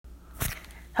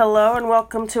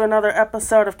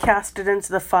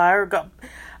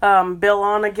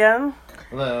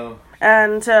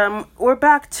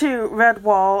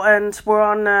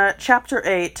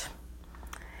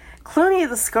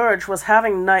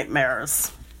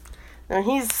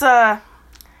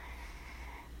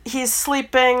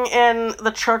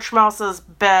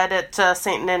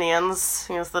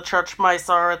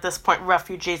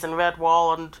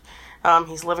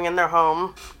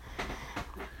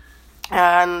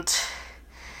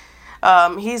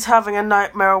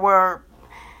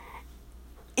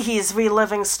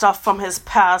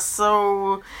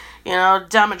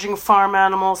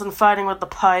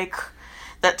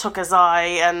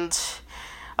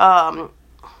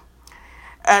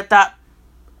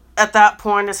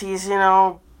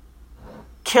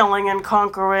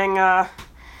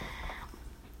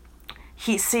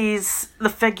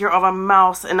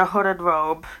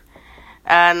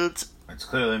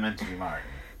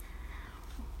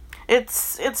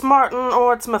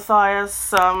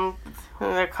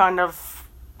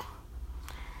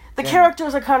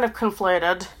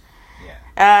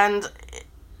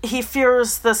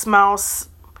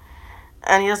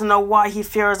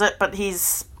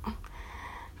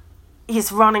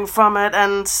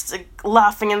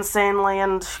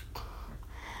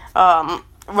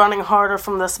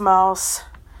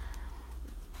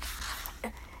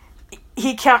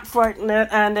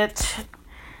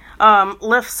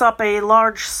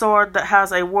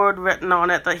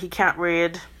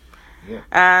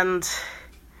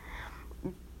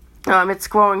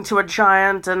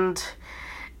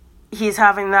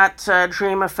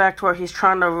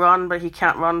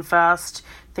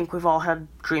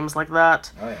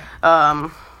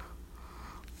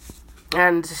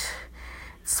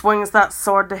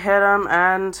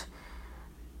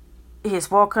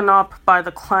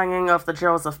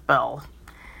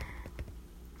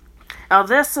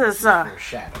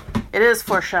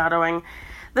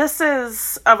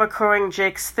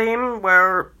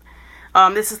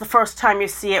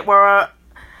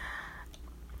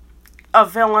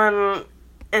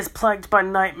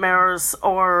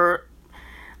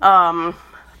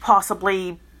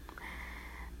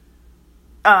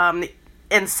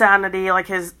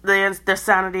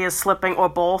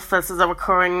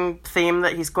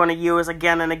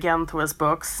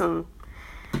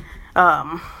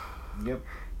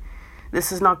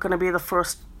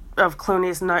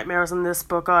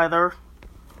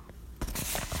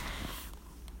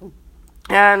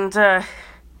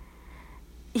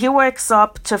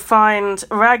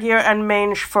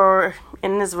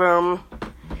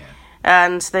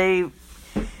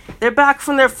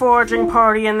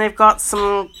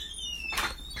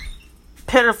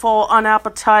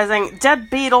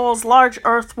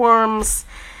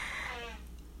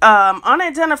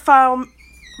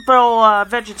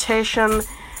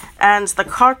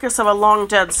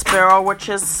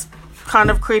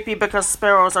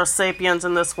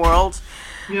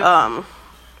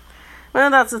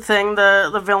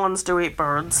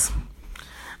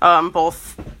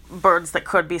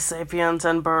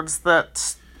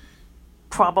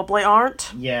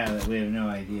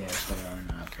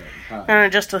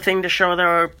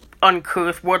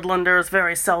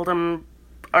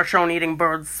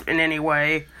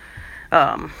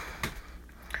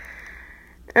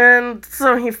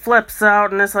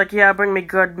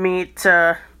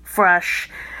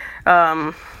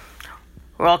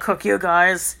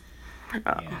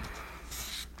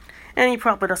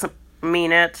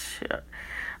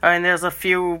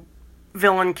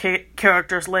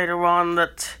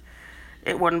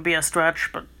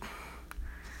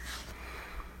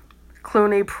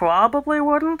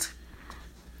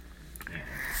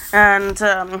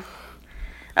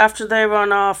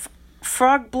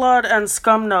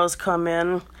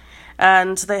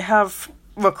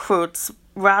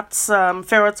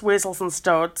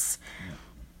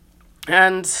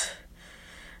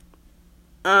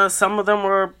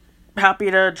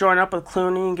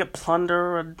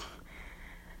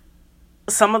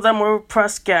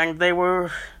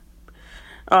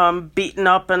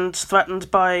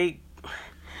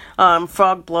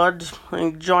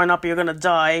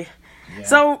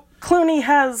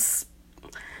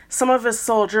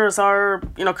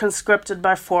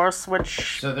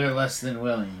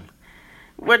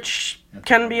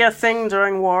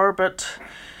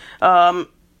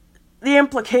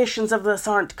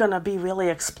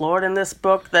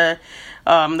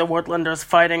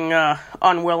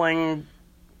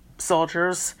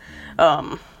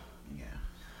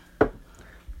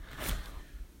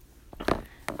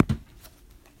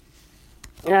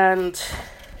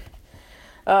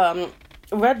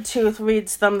Redtooth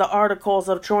reads them the articles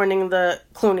of joining the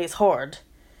Clooney's horde.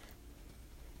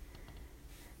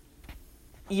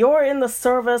 You're in the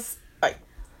service...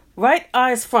 Right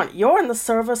eyes front. You're in the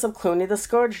service of Clooney the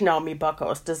Scourge now, me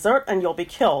buccos. Desert and you'll be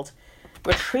killed.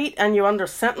 Retreat and you're under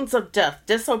sentence of death.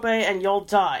 Disobey and you'll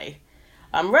die.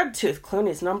 I'm Redtooth,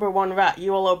 Clooney's #1 rat.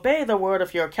 You will obey the word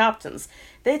of your captains.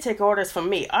 They take orders from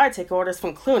me. I take orders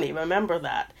from Clooney. Remember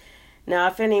that. Now,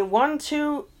 if any one,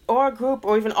 two, or a group,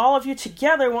 or even all of you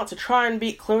together want to try and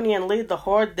beat Clooney and lead the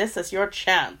horde, this is your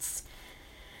chance.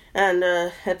 And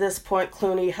at this point,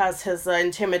 Clooney has his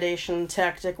intimidation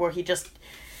tactic where he just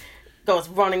goes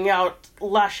running out,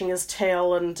 lashing his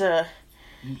tail, and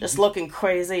just looking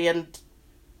crazy, and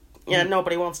yeah,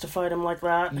 nobody wants to fight him like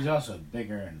that. He's also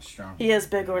bigger and stronger. He is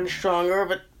bigger and stronger,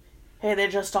 but hey, they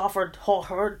just offered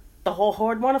the whole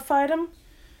horde want to fight him?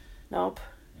 Nope.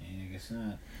 Yeah, I guess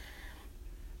not.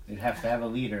 They'd have to have a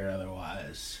leader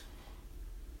otherwise.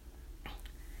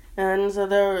 And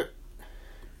so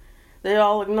they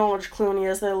all acknowledge Clooney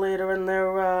as their leader, and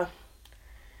they're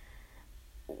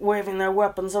waving their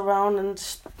weapons around,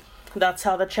 and that's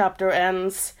how the chapter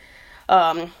ends.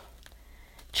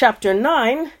 Chapter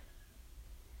 9,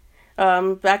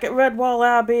 back at Redwall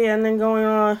Abbey, and then going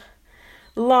on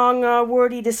a long,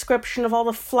 wordy description of all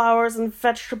the flowers and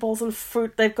vegetables and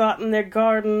fruit they've got in their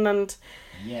garden, and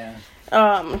yeah,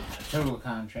 total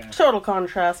contrast. Total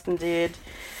contrast, indeed.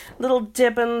 Little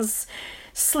Dibbins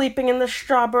sleeping in the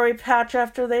strawberry patch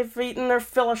after they've eaten their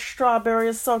fill of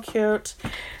strawberries. So cute.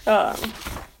 They have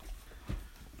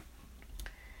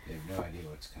no idea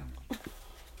what's coming.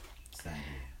 It's that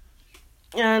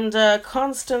idea. And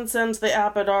Constance and the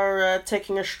abbot are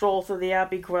taking a stroll through the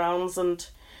abbey grounds and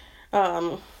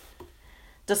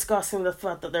discussing the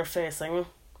threat that they're facing.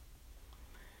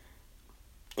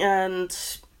 And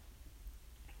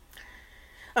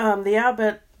the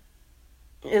abbot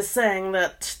is saying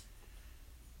that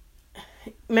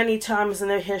many times in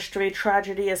their history,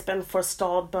 tragedy has been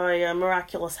forestalled by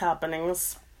miraculous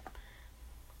happenings.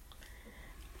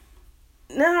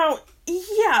 Now,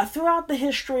 yeah, throughout the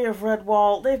history of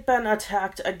Redwall, they've been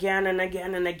attacked again and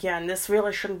again and again. This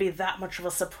really shouldn't be that much of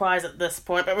a surprise at this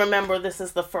point, but remember, this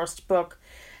is the first book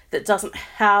that doesn't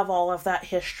have all of that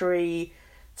history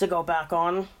to go back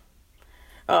on.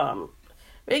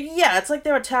 Yeah, it's like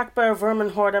they're attacked by a vermin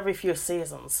horde every few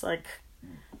seasons. Like,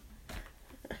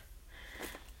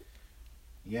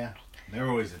 yeah, they're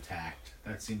always attacked.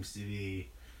 That seems to be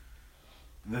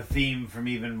the theme from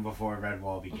even before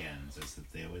Redwall begins, is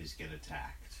that they always get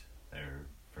attacked. They're,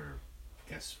 for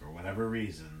whatever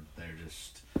reason, they're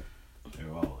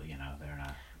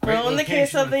not... Well, in the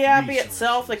case of the Abbey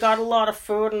itself, they got a lot of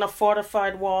food and a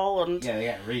fortified wall, and... Yeah, they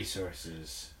got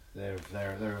resources. They're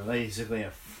basically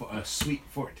a sweet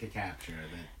fort to capture.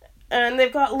 And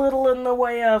they've got little in the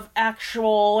way of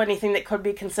anything that could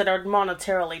be considered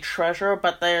monetarily treasure,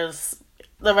 but there's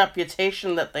the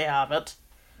reputation that they have it.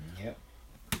 Yep.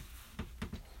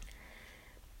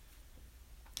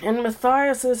 And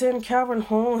Matthias is in Cavern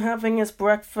Hall having his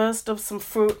breakfast of some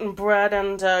fruit and bread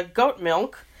and goat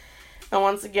milk. And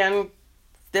once again,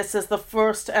 this is the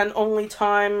first and only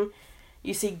time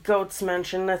you see goats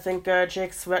mentioned. I think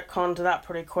Jake's retconned that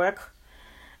pretty quick.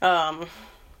 And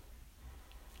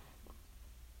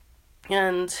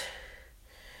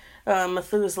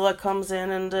Methuselah comes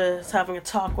in and is having a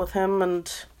talk with him,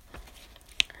 and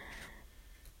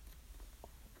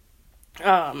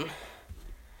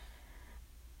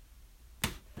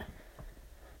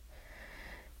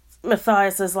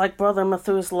Matthias is like, "Brother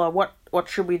Methuselah, what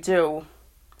should we do?"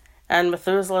 And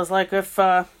Methuselah's like, if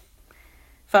I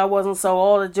wasn't so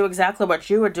old, I'd do exactly what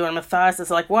you would do. And Matthias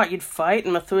is like, "What, you'd fight?"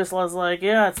 And Methuselah's like,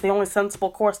 "Yeah, it's the only sensible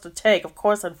course to take. Of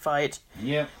course I'd fight."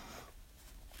 Yep.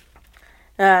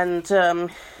 And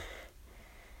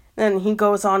then he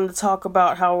goes on to talk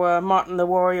about how Martin the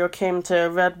Warrior came to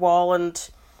Redwall and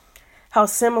how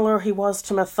similar he was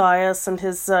to Matthias and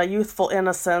his youthful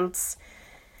innocence.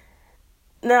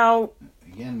 Now,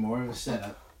 again, more of a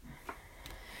setup.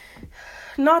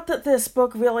 Not that this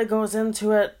book really goes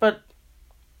into it, but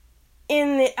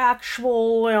in the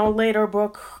actual, later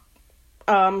book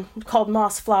called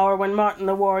Mossflower, when Martin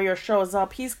the Warrior shows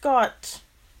up, he's got...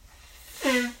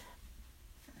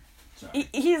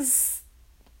 He's...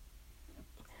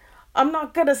 I'm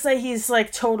not gonna say he's,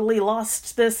 totally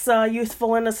lost this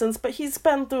youthful innocence, but he's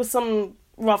been through some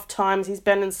rough times. He's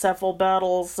been in several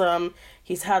battles.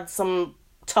 He's had some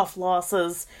tough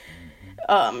losses.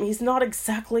 He's not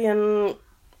exactly in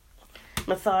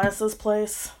Matthias's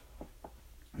place.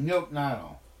 Nope, not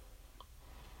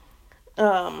at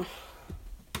all.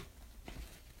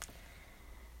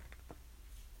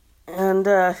 And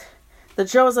the The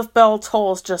Joseph bell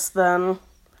tolls just then,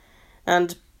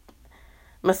 and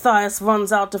Matthias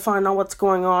runs out to find out what's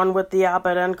going on with the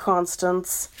abbot and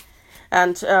Constance.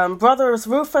 And brothers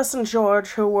Rufus and George,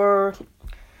 who were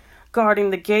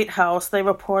guarding the gatehouse, they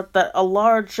report that a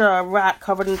large rat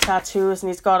covered in tattoos,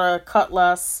 and he's got a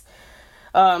cutlass,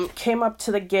 came up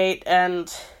to the gate,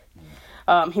 and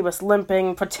he was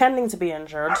limping, pretending to be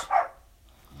injured.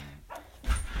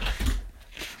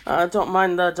 Don't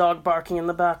mind the dog barking in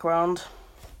the background.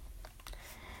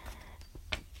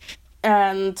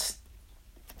 And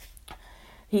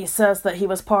he says that he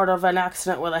was part of an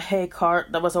accident with a hay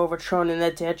cart that was overthrown in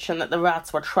a ditch, and that the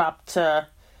rats were trapped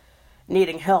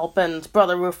needing help. And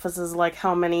Brother Rufus is like,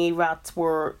 how many rats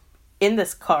were in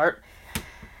this cart?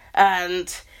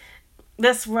 And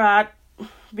this rat,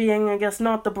 being, I guess,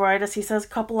 not the brightest, he says a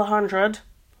couple of hundred.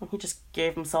 He just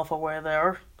gave himself away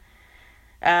there.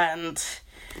 And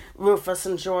Rufus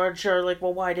and George are like,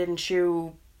 well, why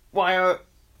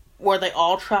were they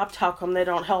all trapped? How come they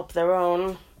don't help their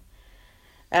own?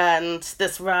 And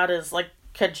this rat is like,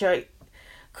 could I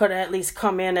at least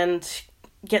come in and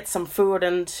get some food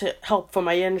and help for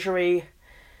my injury?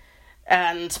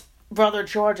 And Brother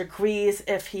George agrees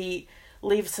if he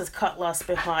leaves his cutlass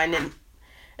behind, and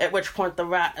at which point the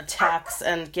rat attacks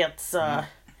and gets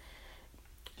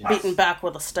beaten back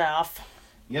with a staff.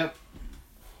 Yep.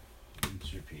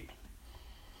 Let's repeat.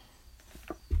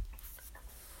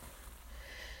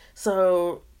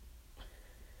 So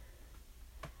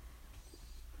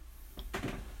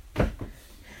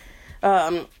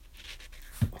at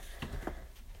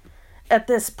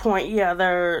this point, yeah,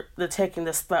 they're taking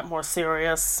this threat more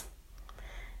serious,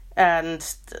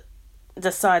 and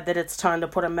decide that it's time to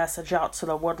put a message out to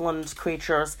the woodland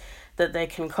creatures that they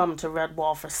can come to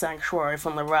Redwall for sanctuary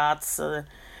from the rats.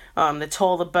 They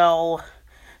toll the bell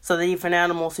so that even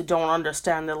animals who don't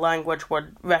understand the language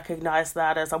would recognize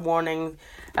that as a warning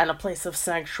and a place of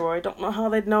sanctuary. Don't know how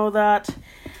they'd know that.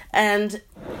 And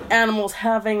animals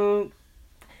having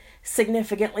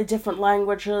significantly different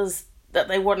languages that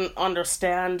they wouldn't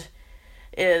understand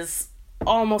is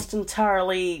almost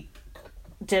entirely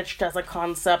ditched as a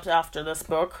concept after this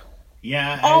book.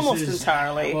 Yeah, almost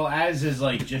entirely. Well, as is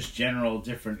like just general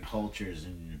different cultures,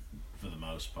 and for the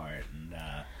most part, and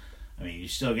I mean, you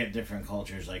still get different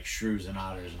cultures like shrews and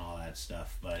otters and all that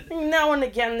stuff, but now and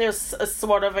again there's a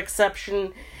sort of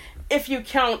exception if you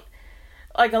count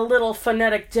like a little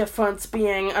phonetic difference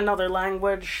being another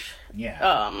language.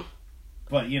 Yeah.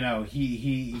 But you know,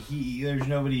 he there's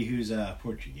nobody who's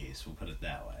Portuguese, we'll put it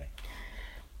that way.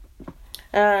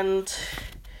 And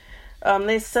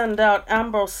they send out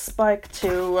Ambrose Spike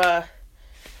to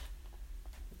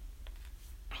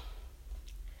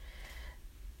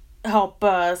help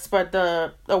spread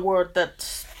the word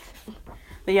that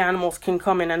the animals can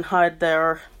come in and hide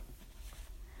there.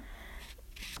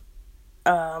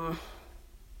 And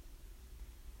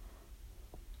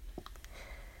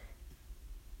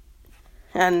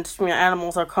you know,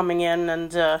 animals are coming in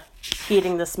and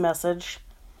heeding this message.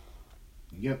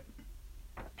 Yep.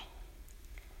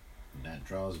 That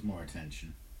draws more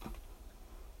attention.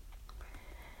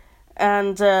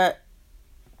 And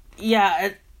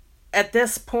at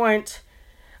this point,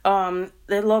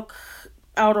 they look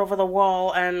out over the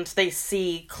wall and they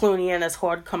see Clooney and his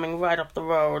horde coming right up the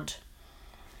road.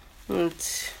 And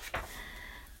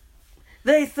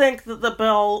they think that the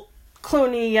bell,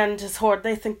 Clooney and his horde,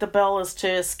 they think the bell is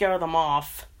to scare them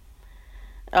off.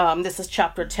 This is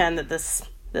chapter 10 that this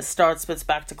starts, but it's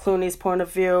back to Clooney's point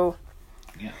of view.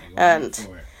 Yeah, and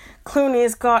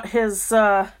Clooney's got his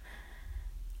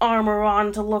armor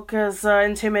on to look as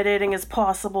intimidating as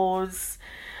possible.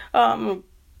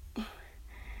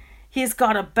 He's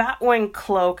got a batwing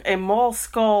cloak, a mole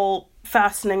skull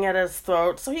fastening at his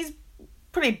throat, so he's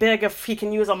pretty big if he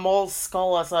can use a mole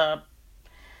skull as a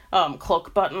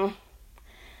cloak button.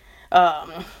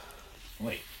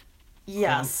 Wait.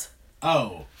 Yes.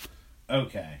 Oh,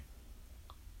 okay.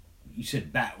 You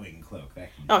said batwing cloak.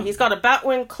 He's got a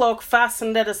batwing cloak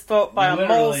fastened at his throat by a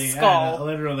mole skull.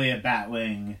 Literally a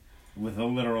batwing with a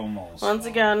literal mole skull. Once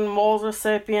again, moles are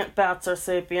sapient, bats are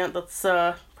sapient. That's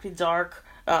pretty dark.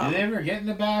 Do they ever get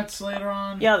into bats later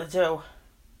on? Yeah, they do.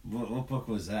 What book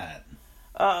was that?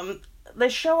 They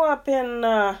show up in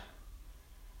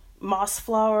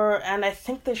Mossflower, and I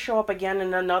think they show up again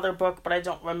in another book, but I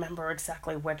don't remember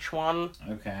exactly which one.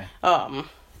 Okay.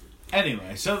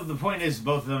 Anyway, so the point is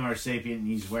both of them are sapient, and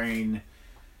he's wearing,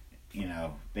 you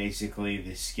know, basically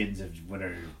the skins of what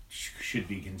should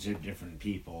be considered different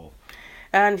people.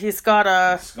 And he's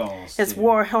got skulls, his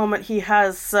war helmet, he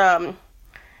has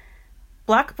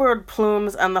blackbird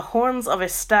plumes and the horns of a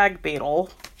stag beetle.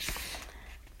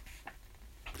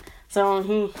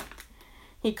 So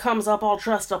he comes up all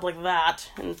dressed up like that,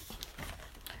 and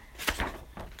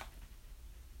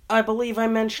I believe I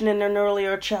mentioned in an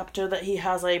earlier chapter that he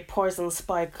has a poison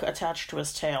spike attached to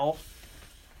his tail.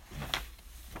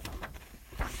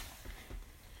 I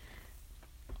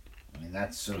mean,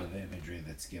 that's sort of the imagery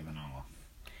that's given off.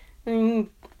 And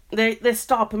they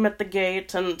stop him at the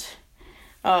gate, and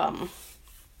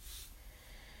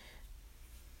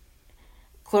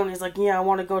Clooney's like, yeah, I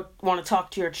want to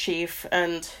talk to your chief,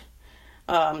 and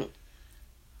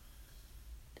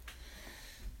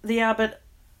the abbot,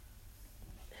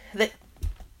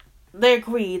 they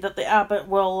agree that the abbot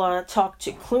will talk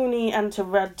to Clooney and to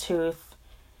Redtooth,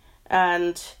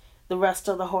 and the rest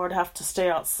of the horde have to stay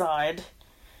outside.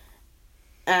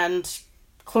 And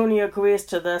Clooney agrees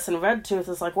to this, and Redtooth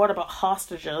is like, what about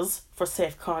hostages for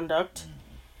safe conduct?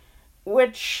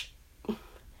 Which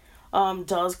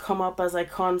does come up as a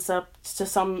concept to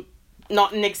some,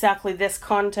 not in exactly this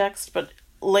context, but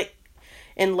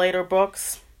in later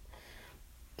books.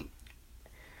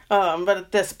 But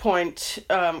at this point,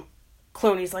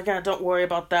 Clooney's like, don't worry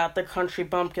about that. They're country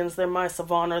bumpkins. They're mice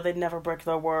of honor. They'd never break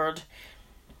their word.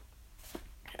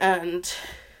 And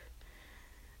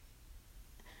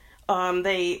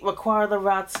they require the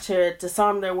rats to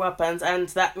disarm their weapons, and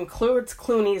that includes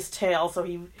Clooney's tail. So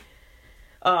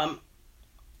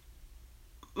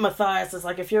Matthias is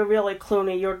like, if you're really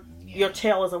Clooney, your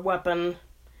tail is a weapon.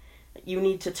 You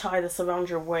need to tie this around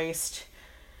your waist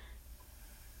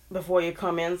before you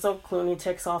come in. So Clooney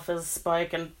takes off his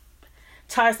spike and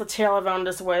ties the tail around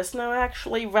his waist. No,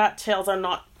 actually, rat tails are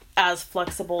not as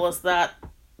flexible as that.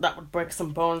 That would break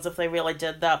some bones if they really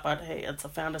did that, but hey, it's a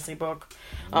fantasy book.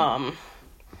 And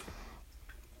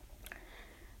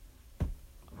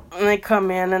they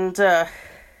come in, and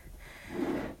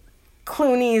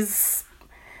Clooney's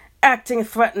acting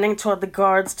threatening toward the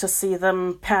guards to see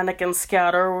them panic and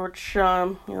scatter, which,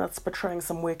 that's betraying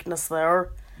some weakness there.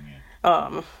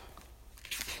 Yeah.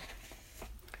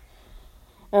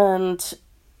 And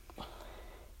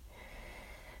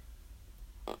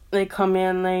they come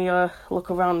in, they look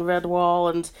around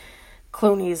Redwall, and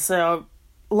Clooney's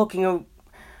looking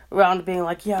around being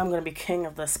like, yeah, I'm going to be king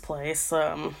of this place.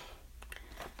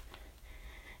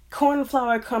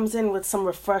 Cornflower comes in with some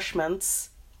refreshments.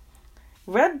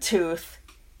 Redtooth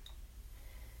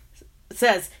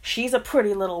says, she's a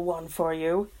pretty little one for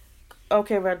you.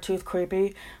 Okay, Redtooth,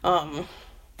 creepy.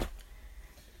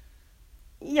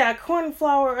 Yeah,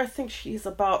 Cornflower, I think she's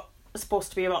supposed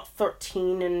to be about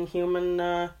 13 in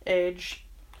human age.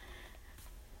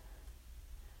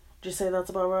 Did you say that's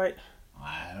about right?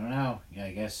 I don't know. Yeah,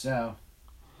 I guess so.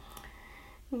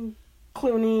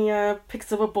 Clooney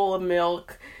picks up a bowl of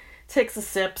milk, takes a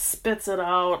sip, spits it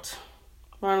out,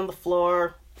 right on the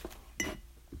floor.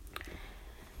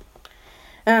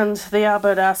 And the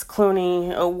abbot asks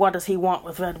Clooney, what does he want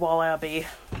with Redwall Abbey?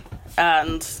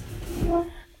 And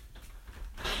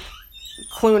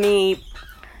Clooney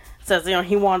says,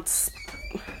 he wants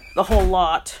the whole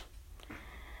lot.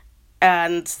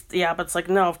 And the abbot's like,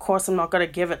 no, of course I'm not going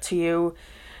to give it to you.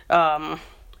 That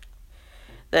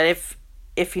if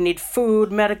you need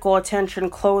food, medical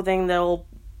attention, clothing, they'll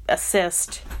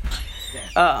assist.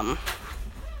 And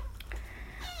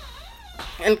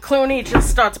Clooney just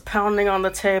starts pounding on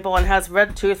the table and has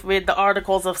Redtooth read the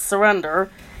Articles of Surrender,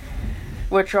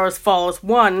 which are as follows.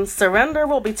 1. Surrender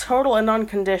will be total and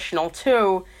unconditional.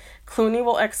 2. Clooney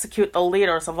will execute the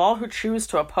leaders of all who choose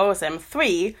to oppose him.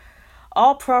 3.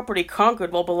 All property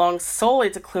conquered will belong solely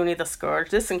to Clooney the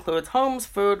Scourge. This includes homes,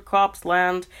 food, crops,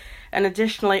 land, and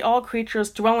additionally all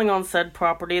creatures dwelling on said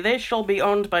property. They shall be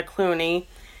owned by Clooney.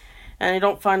 And you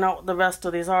don't find out what the rest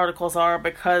of these articles are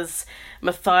because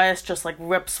Matthias just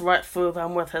rips right through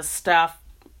them with his staff.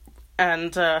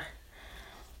 And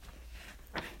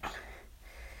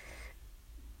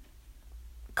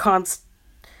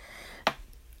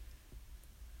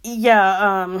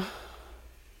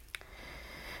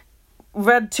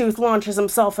Redtooth launches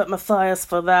himself at Matthias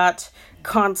for that.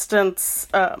 Constance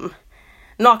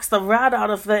knocks the rat out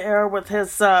of the air with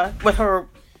her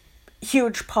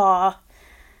huge paw.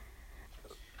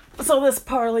 So this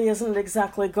parley isn't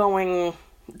exactly going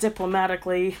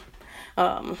diplomatically.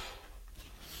 And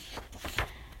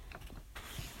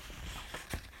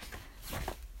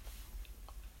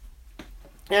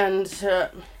the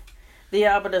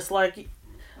abbot is like,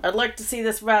 I'd like to see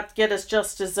this rat get his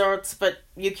just desserts, but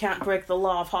you can't break the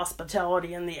law of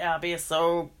hospitality in the abbey,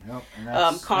 so nope,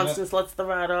 Constance lets the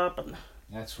rat up. And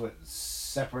that's what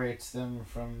separates them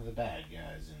from the bad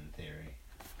guys, in theory.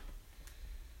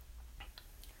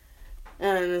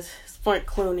 And at this point,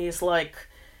 Clooney's like,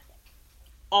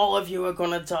 all of you are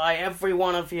gonna die, every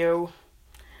one of you.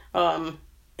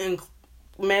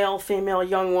 Male, female,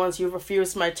 young ones, you've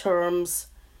refused my terms.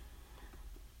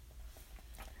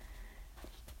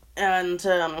 And,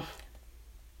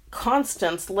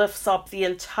 Constance lifts up the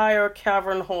entire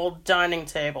cavern hold dining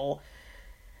table.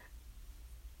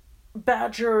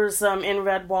 Badgers, in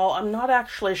Redwall, I'm not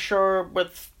actually sure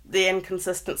with the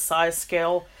inconsistent size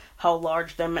scale how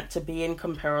large they're meant to be in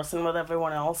comparison with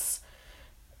everyone else.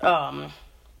 But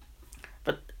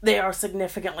they are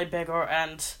significantly bigger,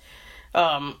 and,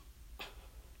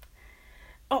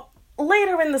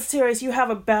 later in the series, you have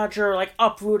a badger, like,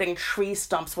 uprooting tree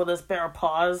stumps with his bare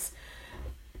paws.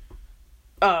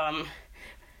 But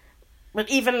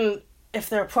even if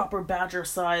they're proper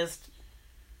badger-sized,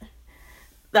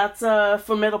 that's a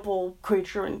formidable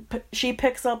creature, and she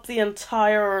picks up the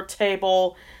entire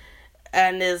table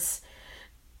and is,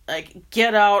 like,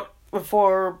 get out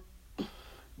before...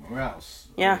 Or else.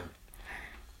 Yeah.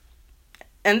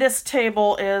 And this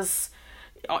table is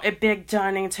a big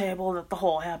dining table that the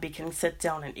whole Abbey can sit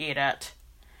down and eat at.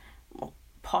 Well,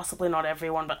 possibly not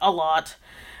everyone, but a lot.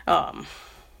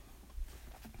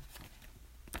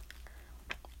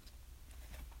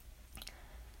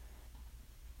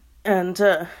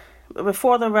 And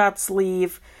before the rats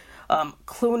leave,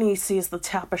 Clooney sees the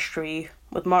tapestry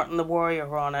with Martin the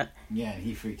Warrior on it. Yeah,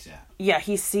 he freaks out. Yeah,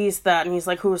 he sees that and he's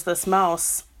like, who's this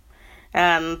mouse?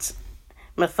 And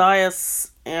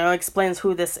Matthias, explains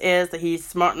who this is, that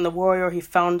he's Martin the Warrior, he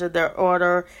founded their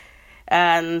order,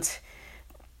 and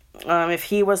if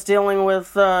he was dealing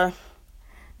with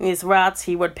these rats,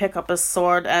 he would pick up his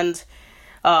sword and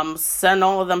send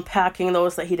all of them packing,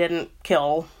 those that he didn't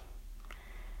kill.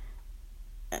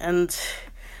 And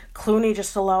Clooney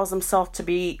just allows himself to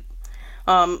be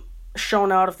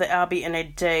shown out of the Abbey in a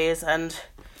daze, and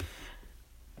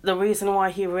the reason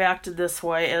why he reacted this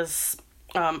way is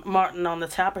Martin on the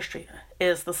tapestry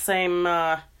is the same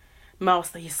mouse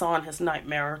that he saw in his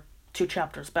nightmare 2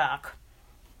 chapters back.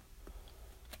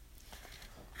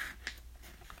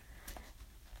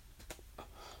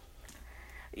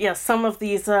 Yeah, some of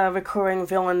these recurring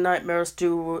villain nightmares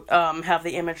do have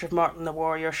the image of Martin the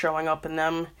Warrior showing up in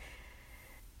them.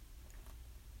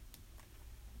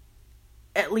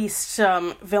 At least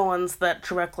villains that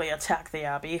directly attack the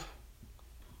Abbey.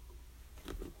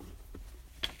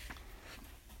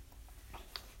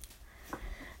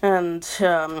 And,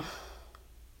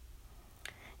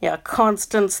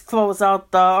 Constance throws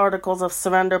out the articles of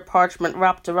surrender parchment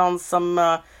wrapped around some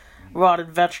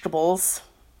rotted vegetables.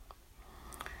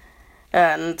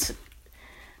 And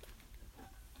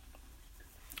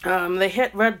they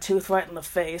hit Redtooth right in the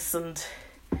face, and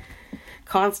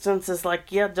Constance is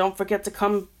like, yeah, don't forget to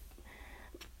come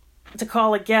to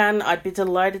call again. I'd be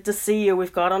delighted to see you.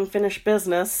 We've got unfinished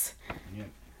business. Yep.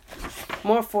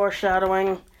 More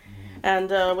foreshadowing.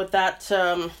 And with that,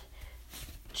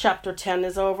 chapter 10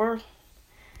 is over.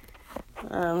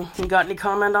 You got any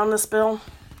comment on this, Bill?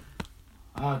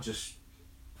 Just,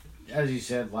 as you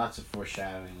said, lots of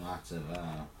foreshadowing, lots of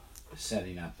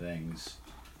setting up things.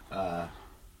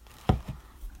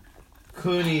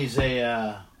 Clooney's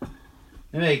They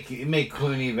make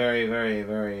Clooney very, very,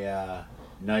 very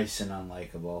nice and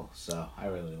unlikable, so I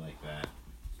really like that.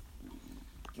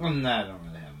 Other than that, I don't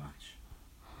really have much.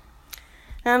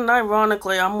 And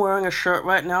ironically, I'm wearing a shirt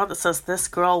right now that says, "This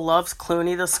girl loves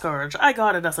Clooney the Scourge." I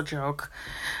got it as a joke.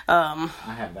 I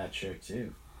have that shirt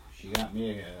too. She got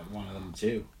me one of them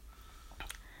too.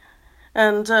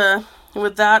 And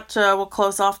with that, we'll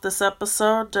close off this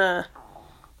episode.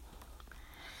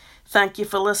 Thank you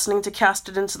for listening to Cast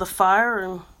It Into the Fire,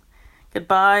 and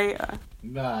goodbye.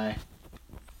 Bye.